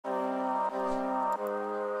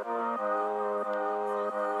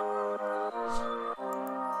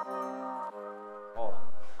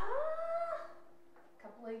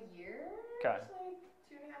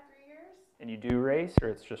race, or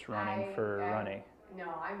it's just running for running? No,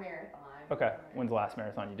 I marathon. Okay. When's the last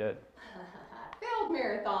marathon you did? Failed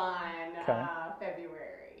marathon, Okay.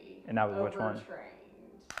 February. And that was which one?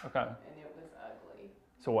 Overtrained. Okay. And it was ugly.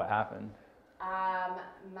 So what happened?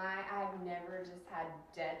 I've never just had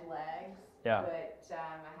dead legs. Yeah. But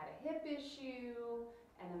I had a hip issue,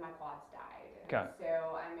 and then my quads died. Okay.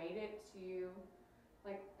 So I made it to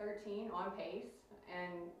like 13 on pace,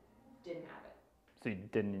 and didn't have it. So you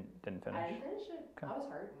didn't finish? I didn't finish it. Okay. I was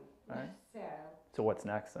hurting. All right. So what's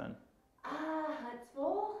next then?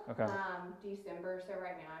 Huntsville. Okay. December. So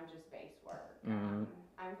right now I'm just base work. Mm-hmm.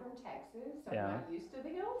 I'm from Texas, so Yeah. I'm not used to the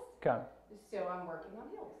hills. Okay. So I'm working on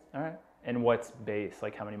hills. All right. And what's base?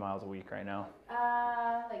 Like how many miles a week right now?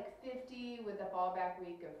 Like 50 with a fallback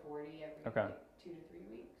week of 40 every Okay. like 2 to 3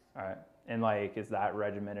 weeks. All right. And like, is that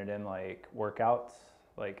regimented in like workouts?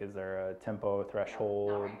 Like, is there a tempo threshold?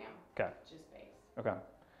 No, not right now. Okay. Just base. Okay.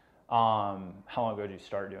 How long ago did you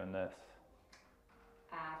start doing this?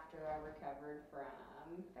 After I recovered from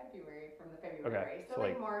the February race. So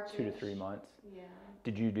like March-ish. 2 to 3 months. Yeah.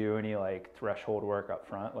 Did you do any like threshold work up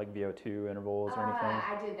front, like VO2 intervals or anything?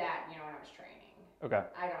 I did that, when I was training. Okay.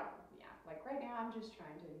 Like right now I'm just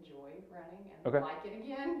trying to enjoy running and Okay. like it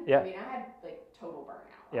again. Yeah. I had like total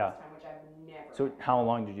burnout Yeah. last time, which I've never So had. how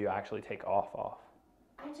long did you actually take off?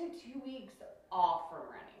 I took 2 weeks off from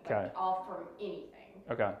running. Okay. Like off from anything.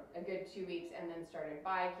 Okay. A good 2 weeks, and then started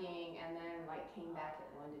biking, and then like came back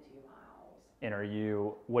at 1 to 2 miles. And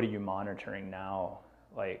what are you monitoring now?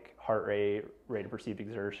 Like heart rate, rate of perceived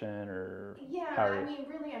exertion, or? Yeah, really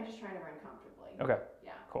I'm just trying to run comfortably. Okay.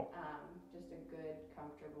 Yeah. Cool. Just a good,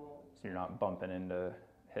 comfortable. So you're not bumping into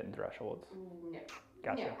hitting thresholds? No.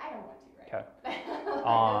 Gotcha. No, I don't want to right Okay.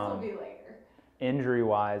 now. This will be later.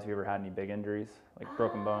 Injury-wise, have you ever had any big injuries? Like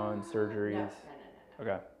broken bones, surgeries? No.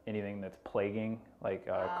 Okay. Anything that's plaguing, like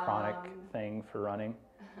a chronic thing for running?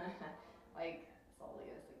 Like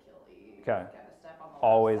soleus, Achilles, Okay. kind of stuff on the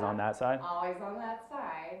Always left side. on that side? Always on that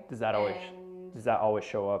side. Does that always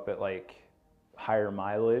show up at like higher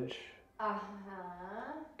mileage?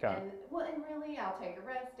 Okay. And really, I'll take a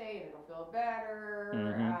rest day and it'll feel better.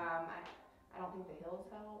 Mm-hmm. I don't think the hills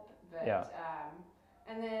help, but Yeah.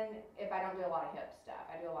 And then if I don't do a lot of hip stuff,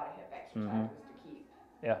 I do a lot of hip exercises to keep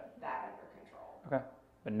that under control. Okay.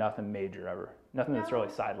 But nothing major ever. Nothing that's really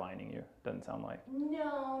sidelining you. Doesn't sound like.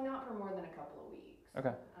 No, not for more than a couple of weeks. Okay.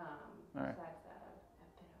 All right. Besides that,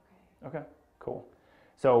 I've been okay. Okay. Cool.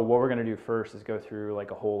 So what we're gonna do first is go through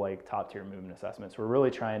like a whole like top tier movement assessment. So we're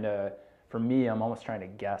really trying to. For me, I'm almost trying to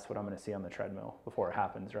guess what I'm going to see on the treadmill before it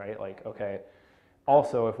happens, right? Like, okay,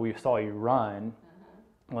 also if we saw you run,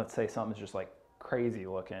 let's say something's just like crazy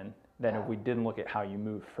looking, then if we didn't look at how you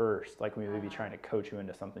move first, like we would be trying to coach you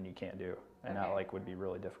into something you can't do. And that like would be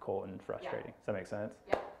really difficult and frustrating. Does that make sense?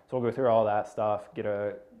 Yeah. So we'll go through all that stuff, get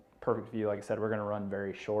a perfect view. Like I said, we're going to run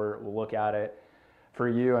very short. We'll look at it. For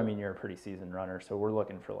you, you're a pretty seasoned runner, so we're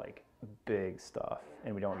looking for like big stuff,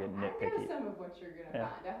 and we don't get nitpicky. I know some of what you're going to find.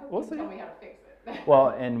 I hope We'll you see. tell me how to fix it. Well,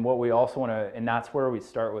 and what we also want to, and that's where we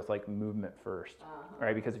start with like movement first,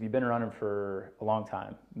 right? Because if you've been running for a long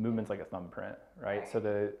time, movement's like a thumbprint, right? So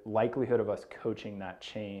the likelihood of us coaching that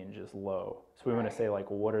change is low. So we want to say like,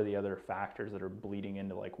 well, what are the other factors that are bleeding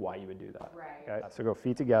into like why you would do that? Right. Okay. So go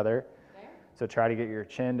feet together. There. So try to get your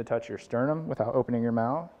chin to touch your sternum without opening your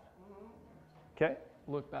mouth. Okay.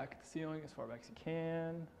 Look back at the ceiling as far back as you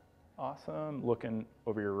can. Awesome. Looking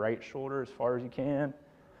over your right shoulder as far as you can.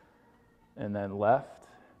 And then left.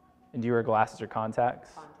 And do you wear glasses or contacts?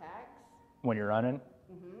 Contacts. When you're running?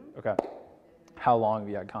 Okay. How long have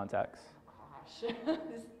you had contacts? Gosh,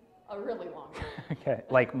 a really long time. Okay.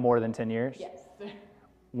 Like more than 10 years? Yes.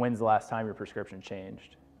 When's the last time your prescription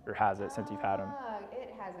changed? Or has it since you've had them?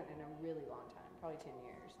 It hasn't in a really long time, probably 10 years.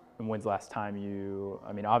 And when's the last time you,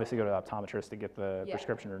 obviously go to the optometrist to get the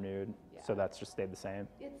prescription renewed, so that's just stayed the same?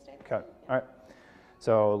 It stayed the Okay, same. all right.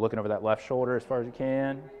 So looking over that left shoulder as far as you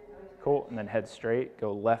can. Cool, and then head straight.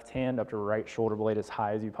 Go left hand up to right shoulder blade as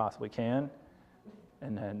high as you possibly can.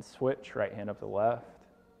 And then switch, right hand up to left.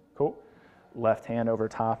 Cool. Left hand over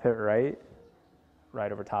top, hit right.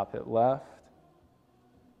 Right over top, hit left.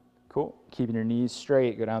 Cool. Keeping your knees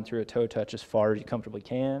straight, go down through a toe touch as far as you comfortably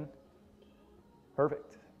can.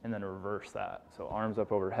 Perfect. And then reverse that. So arms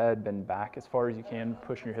up overhead, bend back as far as you can,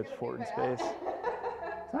 pushing your hips forward in space.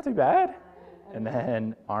 It's not too bad. And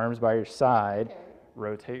then arms by your side.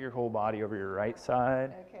 Rotate your whole body over your right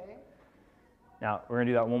side. Okay. Now, we're going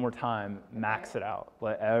to do that one more time. Max it out.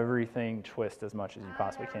 Let everything twist as much as you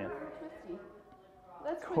possibly can. Twisty.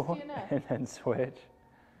 That's Cool. twisty enough. And then switch.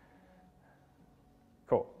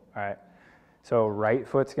 Cool. All right. So right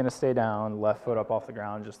foot's going to stay down, left foot up off the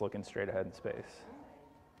ground, just looking straight ahead in space.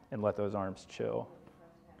 and let those arms chill.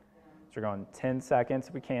 So we're going 10 seconds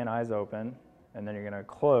if we can, eyes open, and then you're going to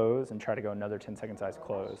close and try to go another 10 seconds, eyes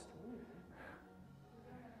closed.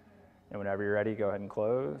 And whenever you're ready, go ahead and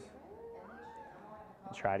close.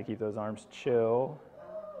 And try to keep those arms chill.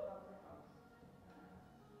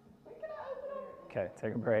 Okay,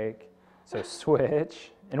 take a break. So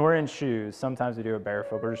switch, and we're in shoes. Sometimes we do it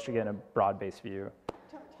barefoot. We're just getting a broad-based view.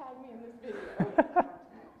 Don't tag me in this video.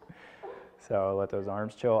 So let those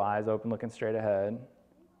arms chill, eyes open, looking straight ahead.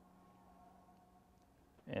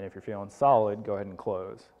 And if you're feeling solid, go ahead and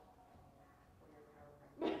close.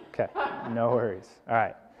 Okay, no worries. All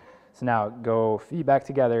right. So now go feet back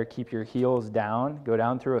together, keep your heels down, go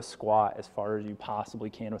down through a squat as far as you possibly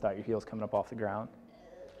can without your heels coming up off the ground.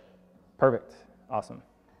 Perfect, awesome.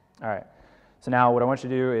 All right, so now what I want you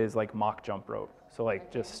to do is like mock jump rope. So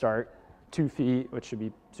like just start 2 feet, which should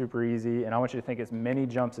be super easy, and I want you to think as many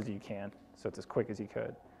jumps as you can, so it's as quick as you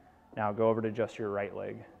could. Now go over to just your right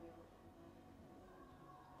leg.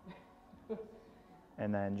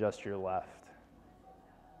 And then just your left.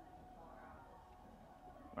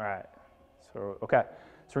 All right, so, okay.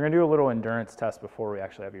 So we're gonna do a little endurance test before we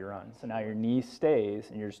actually have you run. So now your knee stays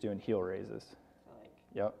and you're just doing heel raises.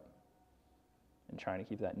 Yep. And trying to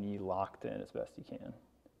keep that knee locked in as best you can. And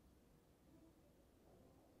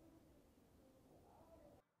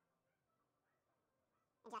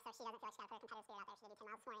just so she doesn't feel like she's got to put a competitive spirit out there, she did do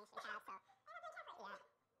 10 miles this morning, she has, so, yeah.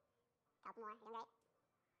 Couple more, you're doing great.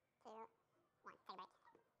 2, 1, take a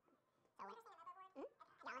break. Cool.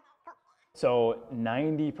 So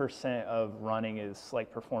 90% of running is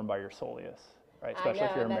like performed by your soleus, right? Especially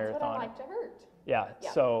if you're a marathoner. That's what I like to hurt. Yeah.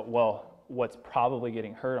 So, well, what's probably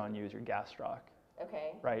getting hurt on you is your gastroc.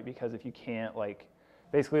 Okay. Right? Because if you can't, like,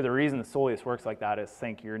 basically the reason the soleus works like that is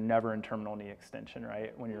think you're never in terminal knee extension,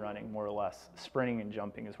 right? When you're running, more or less. Sprinting and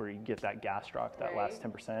jumping is where you get that gastroc, that last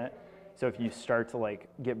 10%. So if you start to like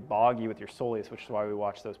get boggy with your soleus, which is why we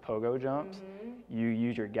watch those pogo jumps, you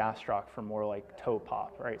use your gastroc for more like toe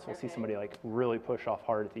pop, right? So we'll see somebody like really push off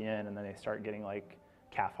hard at the end and then they start getting like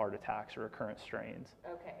calf heart attacks or recurrent strains.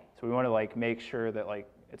 Okay. So we want to like make sure that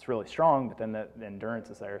like it's really strong, but then the endurance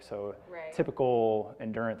is there. So typical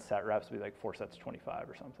endurance set reps would be like 4 sets 25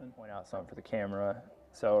 or something. Point out something for the camera.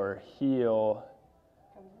 So our heel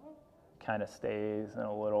kind of stays in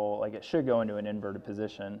a little, like it should go into an inverted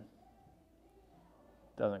position.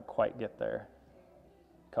 Doesn't quite get there.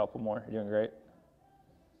 Couple more, you're doing great.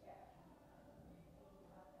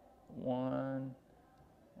 1,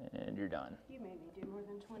 and you're done. You made me do more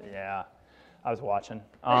than 20. Yeah, I was watching.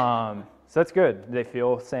 So that's good. Do they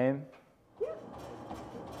feel the same? Yeah.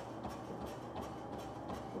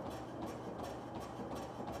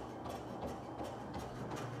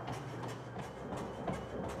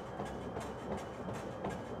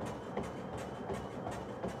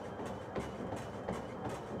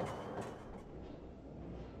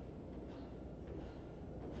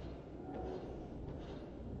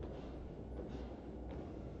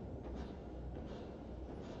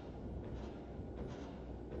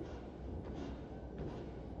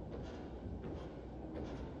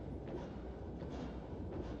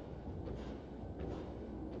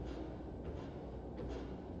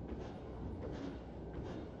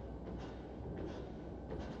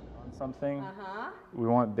 Something, we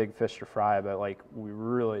want big fish to fry, but like we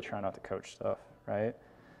really try not to coach stuff, right?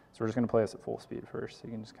 So we're just gonna play this at full speed first, so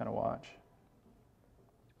you can just kind of watch.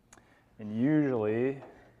 And usually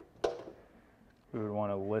we would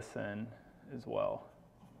want to listen as well.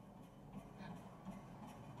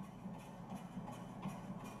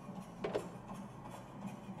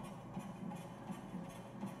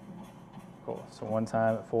 Cool, so one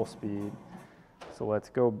time at full speed. So let's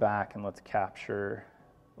go back and let's capture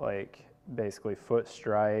like basically foot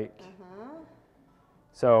strike.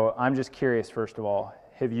 So I'm just curious, first of all,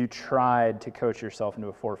 have you tried to coach yourself into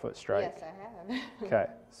a 4-foot strike? Yes, I have. Okay,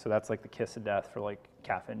 so that's like the kiss of death for like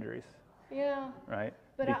calf injuries. Yeah. Right?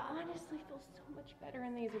 But I honestly feel so much better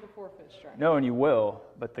in these with a 4-foot strike. No, and you will,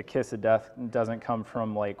 but the kiss of death doesn't come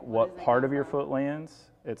from like what part of your foot lands.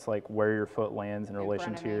 It's like where your foot lands in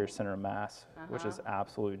relation to your center of mass, which is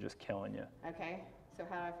absolutely just killing you. Okay. So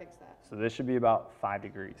how do I fix that? So this should be about 5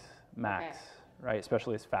 degrees max, right?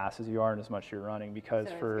 Especially as fast as you are and as much you're running, because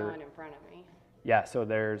so for it's going in front of me. Yeah, so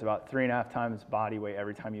there's about 3.5 times body weight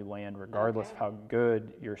every time you land, regardless of how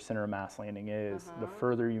good your center of mass landing is. The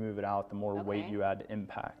further you move it out, the more weight you add to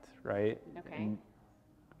impact, right? Okay. And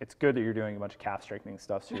it's good that you're doing a bunch of calf strengthening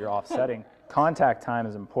stuff, so you're offsetting. Contact time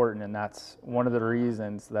is important, and that's one of the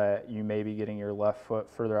reasons that you may be getting your left foot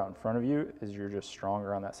further out in front of you, is you're just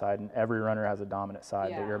stronger on that side. And every runner has a dominant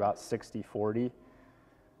side, but you're about 60-40,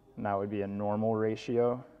 and that would be a normal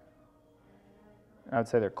ratio. I would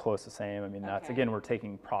say they're close to the same. I mean, that's, again, we're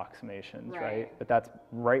taking approximations, right? But that's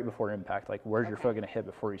right before impact. Like, where's your foot going to hit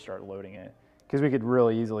before you start loading it? Because we could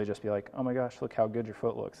really easily just be like, oh my gosh, look how good your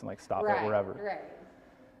foot looks, and like stop it wherever. Right.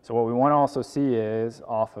 So what we want to also see is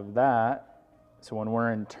off of that, so when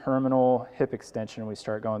we're in terminal hip extension, we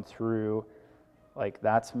start going through, like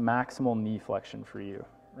that's maximal knee flexion for you,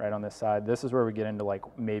 right on this side. This is where we get into like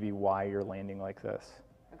maybe why you're landing like this.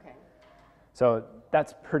 Okay. So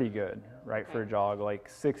that's pretty good, right, for a jog, like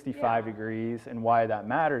 65 degrees. And why that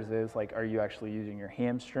matters is, like, are you actually using your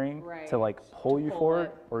hamstring to, like, pull you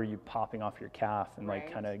forward, or are you popping off your calf and,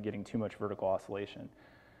 like, kind of getting too much vertical oscillation?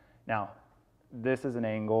 Now, this is an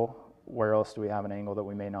angle. Where else do we have an angle that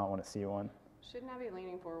we may not want to see one? Shouldn't I be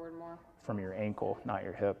leaning forward more? From your ankle, not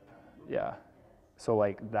your hip. Yeah. So,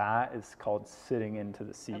 like, that is called sitting into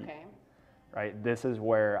the seat. Okay. Right, this is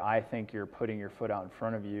where I think you're putting your foot out in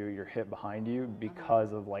front of you, your hip behind you,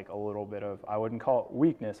 because of like a little bit of, I wouldn't call it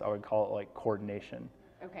weakness, I would call it like coordination.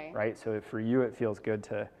 Okay. Right, so for you it feels good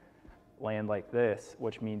to land like this,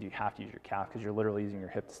 which means you have to use your calf because you're literally using your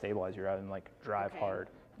hip to stabilize you rather than like drive hard.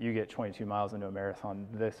 You get 22 miles into a marathon,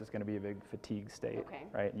 this is going to be a big fatigue state,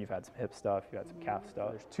 right? And you've had some hip stuff, you've had some calf stuff.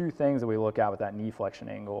 There's two things that we look at with that knee flexion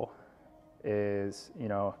angle is, you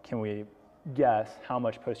know, can we guess how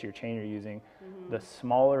much posterior chain you're using? The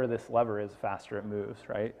smaller this lever is, faster it moves,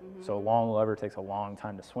 right? So a long lever takes a long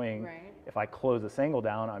time to swing. If I close this angle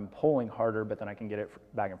down, I'm pulling harder, but then I can get it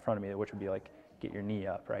back in front of me, which would be like, get your knee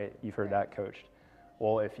up, right? You've heard that coached.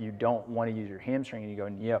 Well, if you don't want to use your hamstring and you go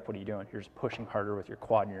knee up, what are you doing? You're just pushing harder with your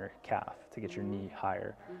quad and your calf to get your knee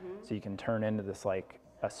higher. So you can turn into this like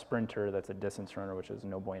a sprinter that's a distance runner, which is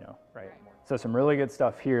no bueno, right? So some really good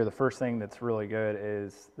stuff here. The first thing that's really good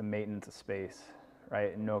is the maintenance of space,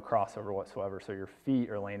 right? No crossover whatsoever. So your feet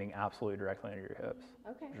are landing absolutely directly under your hips.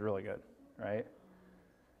 Which is really good, right?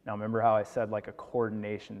 Now remember how I said like a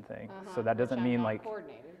coordination thing. So that doesn't mean like,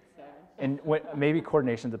 and maybe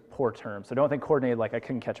coordination is a poor term. So don't think coordinated like I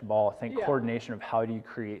couldn't catch a ball. Think coordination of how do you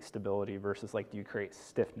create stability versus like do you create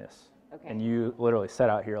stiffness? And you literally said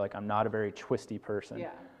out here like I'm not a very twisty person.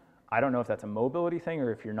 I don't know if that's a mobility thing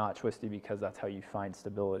or if you're not twisty because that's how you find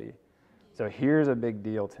stability. So here's a big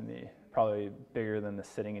deal to me, probably bigger than the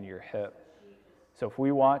sitting into your hip. So if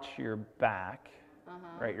we watch your back,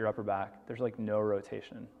 right, your upper back, there's like no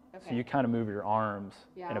rotation. So you kind of move your arms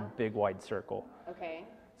in a big wide circle.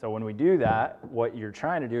 So when we do that, what you're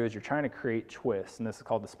trying to do is you're trying to create twists, and this is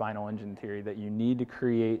called the spinal engine theory, that you need to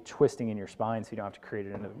create twisting in your spine so you don't have to create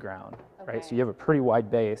it into the ground, right? So you have a pretty wide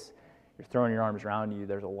base, you're throwing your arms around you,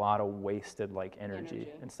 there's a lot of wasted like energy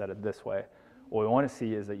instead of this way. What we want to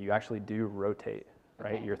see is that you actually do rotate,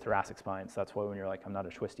 right, your thoracic spine. So that's why when you're like, I'm not a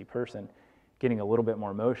twisty person, getting a little bit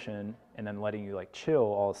more motion and then letting you like chill,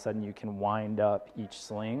 all of a sudden you can wind up each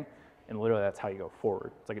sling, and literally that's how you go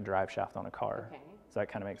forward. It's like a drive shaft on a car. Does that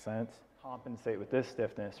kind of make sense? Compensate with this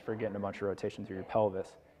stiffness for getting a bunch of rotation through your pelvis.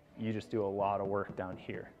 You just do a lot of work down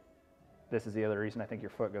here. This is the other reason I think your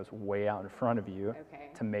foot goes way out in front of you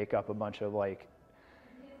to make up a bunch of like,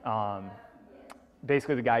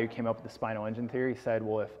 basically the guy who came up with the spinal engine theory said,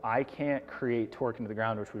 well, if I can't create torque into the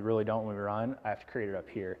ground, which we really don't when we run, I have to create it up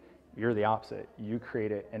here. You're the opposite. You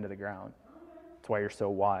create it into the ground. That's why you're so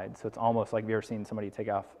wide. So it's almost like, have you ever seen somebody take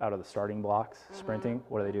off out of the starting blocks sprinting?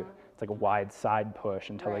 What do? It's like a wide side push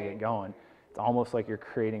until they get going. It's almost like you're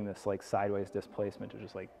creating this like sideways displacement to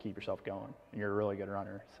just like keep yourself going. And you're a really good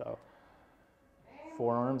runner. So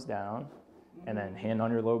forearms down and then hand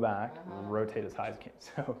on your low back, rotate as high as you can.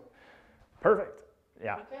 So perfect.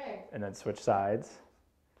 Yeah. And then switch sides.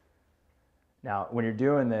 Now, when you're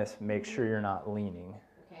doing this, make sure you're not leaning.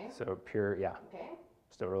 So pure,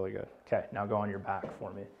 still really good. Okay, now go on your back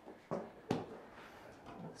for me.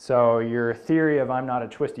 So your theory of I'm not a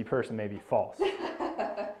twisty person may be false.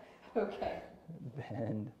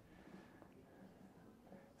 Bend.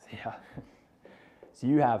 So, so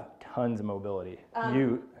you have tons of mobility.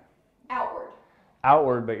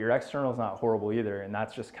 Outward, but your external is not horrible either, and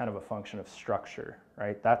that's just kind of a function of structure,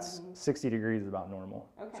 right? That's 60 degrees is about normal.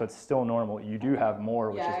 So it's still normal. You do have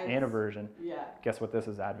more, which is anaversion. Guess what this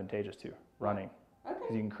is advantageous to? Running.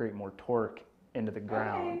 Because you can create more torque into the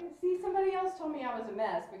ground. See, somebody else told me I was a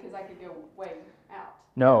mess because I could go way out.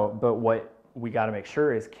 No, but what we got to make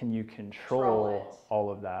sure is, can you control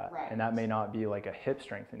all of that? And that may not be like a hip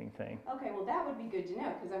strengthening thing. Okay, well that would be good to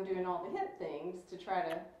know because I'm doing all the hip things to try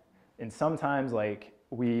to... And sometimes like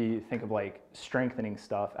we think of like strengthening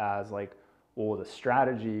stuff as like, well, the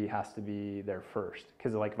strategy has to be there first.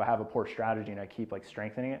 Because like if I have a poor strategy and I keep like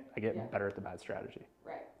strengthening it, I get better at the bad strategy.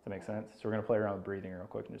 Does that make sense? So we're going to play around with breathing real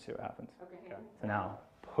quick and just see what happens. So now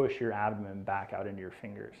push your abdomen back out into your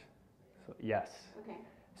fingers. So, yes. Okay.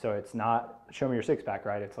 So it's not, show me your six pack,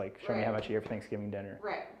 right? It's like, show me how much you eat for Thanksgiving dinner.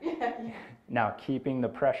 Right. Yeah. Now, keeping the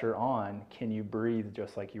pressure on, can you breathe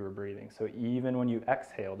just like you were breathing? So even when you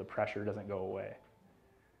exhale, the pressure doesn't go away.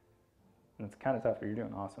 And it's kind of tough, but you're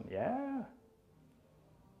doing awesome. Yeah.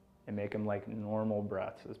 And make them like normal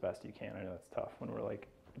breaths as best you can. I know it's tough when we're like,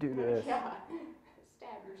 do this. Yeah.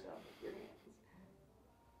 Stab yourself with your hands.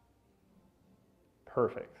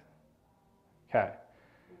 Perfect. Okay.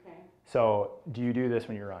 Okay. So do you do this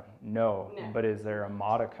when you run? No. No. But is there a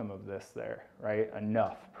modicum of this there, right?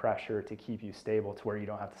 Enough pressure to keep you stable to where you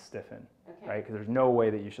don't have to stiffen, Okay. right? Because there's no way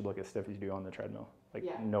that you should look as stiff as you do on the treadmill. Like,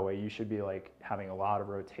 Yeah. no way. You should be like having a lot of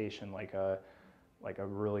rotation, like a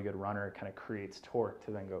really good runner kind of creates torque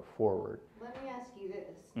to then go forward. Let me ask you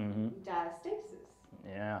this. Mm-hmm. Diastasis.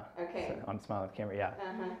 Yeah. Okay. So I'm smiling at the camera. Yeah.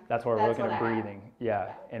 Uh-huh. That's why we're That's looking what at I have. breathing.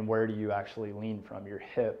 Yeah. And where do you actually lean from? Your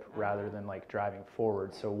hip rather than like driving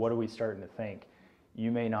forward. So what are we starting to think? You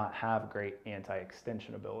may not have great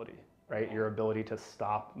anti-extension ability, right? Okay. Your ability to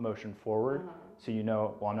stop motion forward. Uh-huh. So you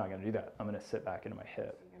know, well, I'm not going to do that. I'm going to sit back into my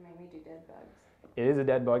hip. You're gonna make me do dead bugs. It is a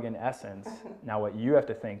dead bug in essence. Now what you have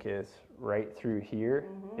to think is right through here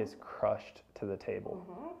is crushed to the table.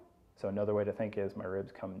 So another way to think is my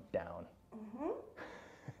ribs come down.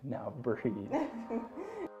 Now breathe. Grab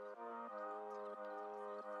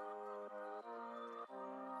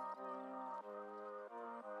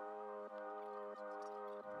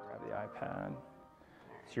the iPad.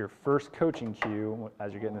 So your first coaching cue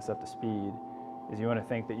as you're getting this up to speed is you want to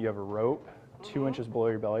think that you have a rope 2 inches below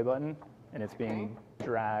your belly button and it's being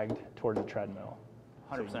dragged towards the treadmill.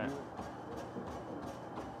 100%.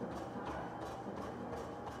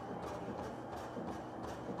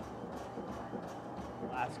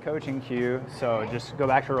 Last coaching cue, so just go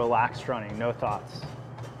back to relaxed running, no thoughts.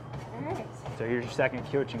 All right. So here's your second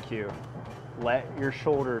coaching cue. Let your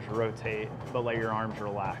shoulders rotate, but let your arms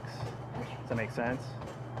relax. Does that make sense?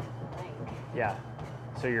 Yeah.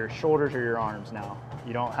 So your shoulders are your arms now.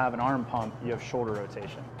 You don't have an arm pump, you have shoulder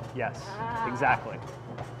rotation. Yes, exactly.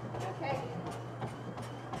 Okay.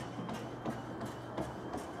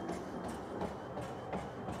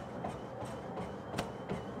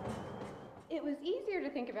 It was easier to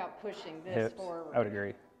think about pushing this Hips, forward. I would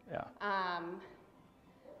agree, yeah.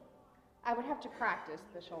 I would have to practice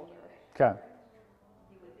the shoulder. Okay.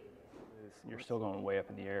 You're still going way up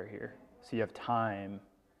in the air here. So you have time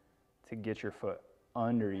to get your foot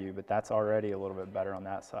under you, but that's already a little bit better on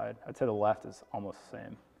that side. I'd say the left is almost the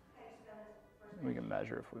same. We can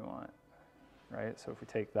measure if we want, right? So if we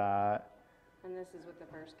take that. And this is with the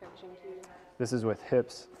first coaching cue? This is with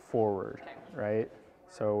hips forward, Okay. right?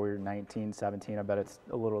 So we're 19, 17. I bet it's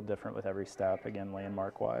a little different with every step, again,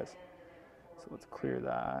 landmark-wise. So let's clear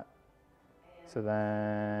that. So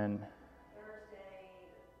then,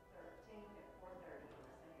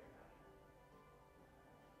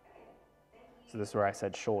 so this is where I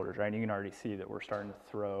said shoulders, right? And you can already see that we're starting to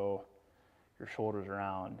throw your shoulders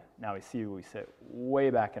around. Now we see we sit way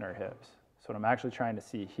back in our hips. So what I'm actually trying to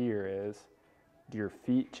see here is, do your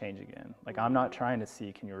feet change again? Like I'm not trying to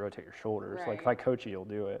see, can you rotate your shoulders? Right. Like if I coach you, you'll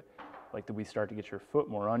do it. Like do we start to get your foot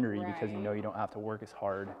more under you because you know you don't have to work as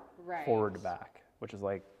hard forward to back, which is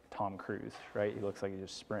like Tom Cruise, right? He looks like he's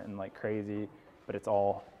just sprinting like crazy, but it's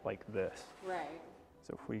all like this. Right.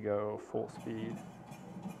 So if we go full speed.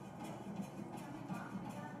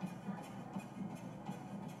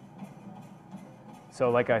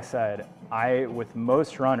 So like I said, with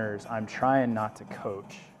most runners, I'm trying not to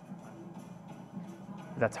coach.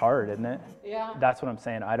 That's hard, isn't it? Yeah. That's what I'm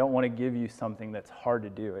saying. I don't want to give you something that's hard to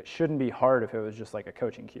do. It shouldn't be hard if it was just like a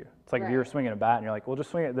coaching cue. It's like if you were swinging a bat and you're like, well,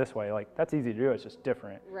 just swing it this way. Like that's easy to do. It's just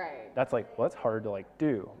different. Right. That's like, well, that's hard to like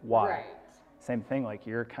do. Why? Right. Same thing, like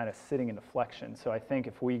you're kind of sitting in flexion. So I think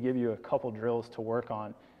if we give you a couple drills to work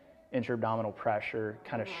on intra-abdominal pressure,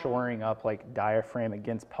 kind of shoring up like diaphragm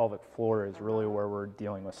against pelvic floor is really where we're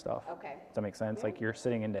dealing with stuff. Okay. Does that make sense? Like you're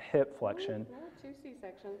sitting into hip flexion. No, 2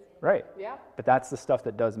 C-sections. Right. Yeah. But that's the stuff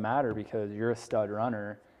that does matter because you're a stud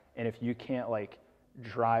runner, and if you can't like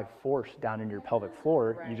drive force down into your pelvic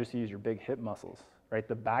floor, you just use your big hip muscles, right?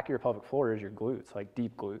 The back of your pelvic floor is your glutes, like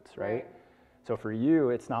deep glutes, right? So for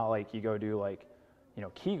you, it's not like you go do like, you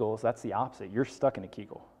know, Kegels. That's the opposite. You're stuck in a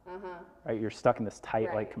Kegel, right? You're stuck in this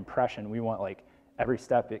tight like compression. We want like every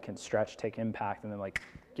step it can stretch, take impact, and then like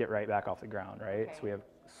get right back off the ground, right? So we have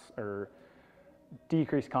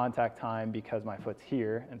decreased contact time because my foot's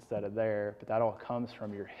here instead of there, but that all comes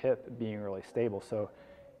from your hip being really stable. So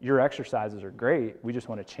your exercises are great. We just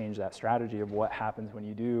want to change that strategy of what happens when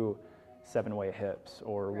you do 7-way hips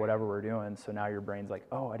or whatever we're doing. So now your brain's like,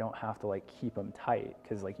 oh, I don't have to like keep them tight,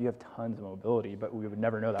 because like you have tons of mobility, but we would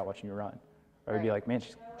never know that watching you run. Or we'd be like, man,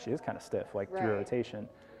 she is kind of stiff, like through rotation.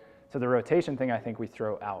 So the rotation thing, I think we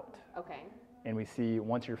throw out. Okay. And we see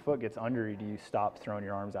once your foot gets under you, do you stop throwing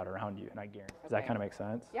your arms out around you? And I guarantee, does that kind of make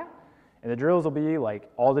sense? Yeah. And the drills will be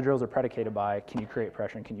like, all the drills are predicated by, can you create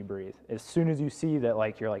pressure and can you breathe? As soon as you see that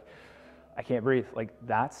like, you're like, I can't breathe, like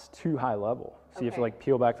that's too high level. So you have to like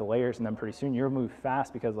peel back the layers, and then pretty soon you'll move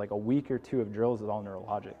fast, because like a week or two of drills is all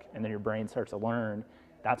neurologic. And then your brain starts to learn,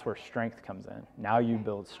 that's where strength comes in. Now you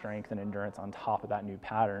build strength and endurance on top of that new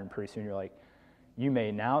pattern. Pretty soon you're like, you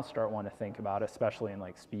may now start wanting to think about, especially in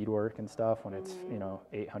like speed work and stuff, when it's, you know,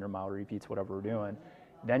 800-mile repeats, whatever we're doing.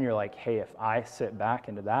 Then you're like, hey, if I sit back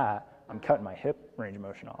into that, I'm cutting my hip range of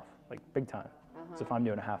motion off, like big time. So if I'm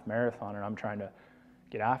doing a half marathon and I'm trying to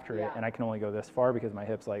get after it, and I can only go this far because my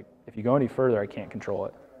hip's like, if you go any further, I can't control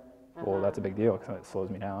it. Well, that's a big deal, because it slows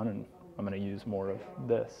me down, and I'm going to use more of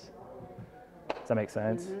this. Does that make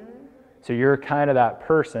sense? So you're kind of that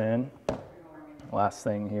person, last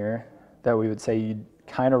thing here, that we would say you'd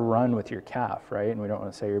kind of run with your calf, right? And we don't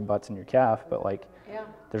want to say your butt's in your calf, but like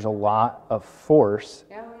there's a lot of force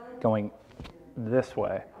going this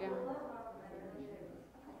way.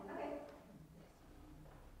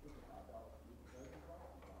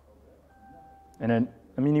 And then,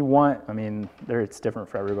 I mean, you want, I mean, there it's different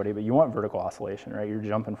for everybody, but you want vertical oscillation, right? You're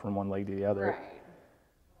jumping from one leg to the other.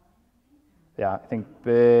 Yeah, I think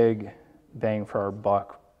big bang for our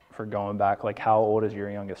buck for going back. Like, how old is your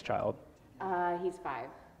youngest child? He's 5.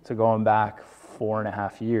 So going back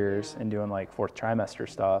 4.5 years and doing like 4th trimester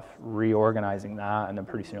stuff, reorganizing that, and then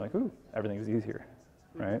pretty soon you're like, ooh, everything's easier,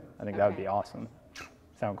 right? I think that would be awesome.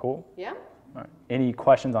 Sound cool? Yeah. All right. Any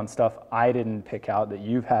questions on stuff I didn't pick out that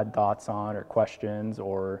you've had thoughts on, or questions,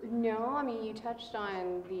 or? No, I mean, you touched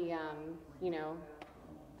on the, you know,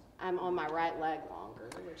 I'm on my right leg longer,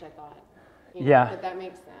 which I thought, you know, but that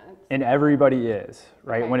makes sense. And everybody is,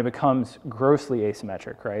 right? When it becomes grossly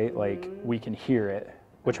asymmetric, right? Like we can hear it,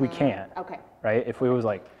 which we can't, right? If it was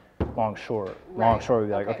like long, short, we'd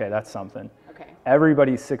be like, okay, that's something.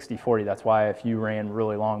 Everybody's 60-40. That's why if you ran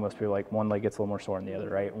really long, most people like one leg gets a little more sore than the other,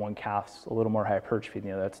 right? One calf's a little more hypertrophy than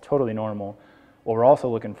the other. That's totally normal. What we're also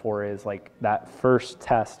looking for is like that first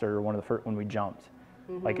test, or one of the first, when we jumped,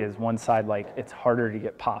 like is one side like it's harder to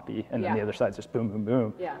get poppy, and then the other side's just boom, boom,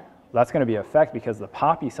 boom. Yeah. That's going to be an effect, because the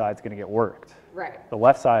poppy side's going to get worked. Right. The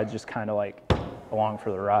left side's just kind of like along for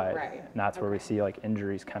the ride. Right. And that's where we see like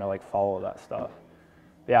injuries kind of like follow that stuff.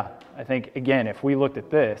 But yeah, I think again, if we looked at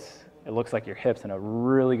this, it looks like your hip's in a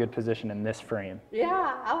really good position in this frame.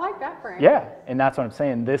 Yeah, I like that frame. Yeah, and that's what I'm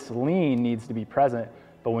saying. This lean needs to be present,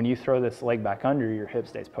 but when you throw this leg back under, your hip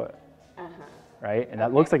stays put. Right? And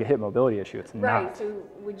that looks like a hip mobility issue. It's not. Right, so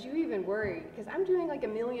would you even worry? Because I'm doing like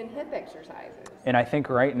 1 million hip exercises. And I think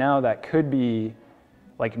right now that could be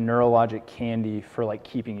like neurologic candy for like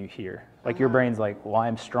keeping you here. Like your brain's like, well,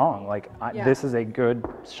 I'm strong. Like this is a good,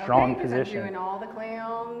 strong position. I'm doing all the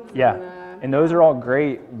clams. And those are all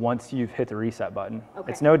great once you've hit the reset button.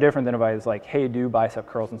 It's no different than if I was like, hey, do bicep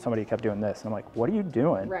curls, and somebody kept doing this. And I'm like, what are you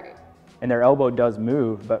doing? Right. And their elbow does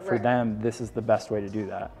move, but for them, this is the best way to do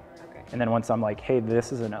that. And then once I'm like, hey,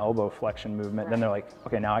 this is an elbow flexion movement, then they're like,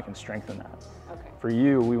 okay, now I can strengthen that. For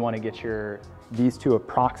you, we want to get these two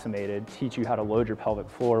approximated, teach you how to load your pelvic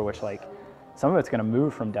floor, which like, some of it's going to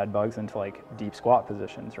move from dead bugs into like deep squat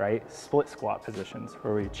positions, right? Split squat positions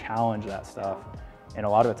where we challenge that stuff. And a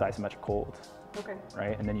lot of it's isometric hold,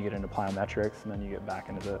 right? And then you get into plyometrics, and then you get back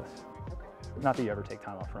into this. Not that you ever take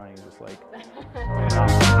time off running, just like.